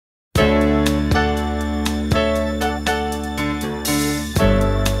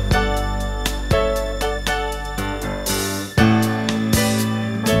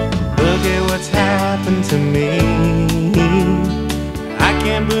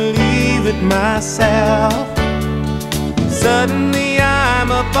believe it myself. Suddenly I'm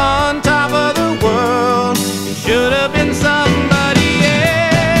up on top of the world. It should have been somebody else.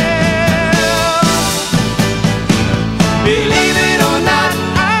 Believe it or not,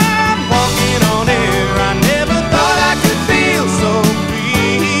 I'm walking on air. I never thought I could feel so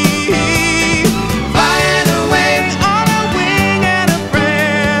free, flying away on a wing and a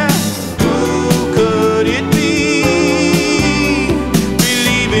prayer. Who could it be?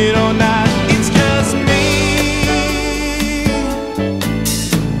 Believe it or not,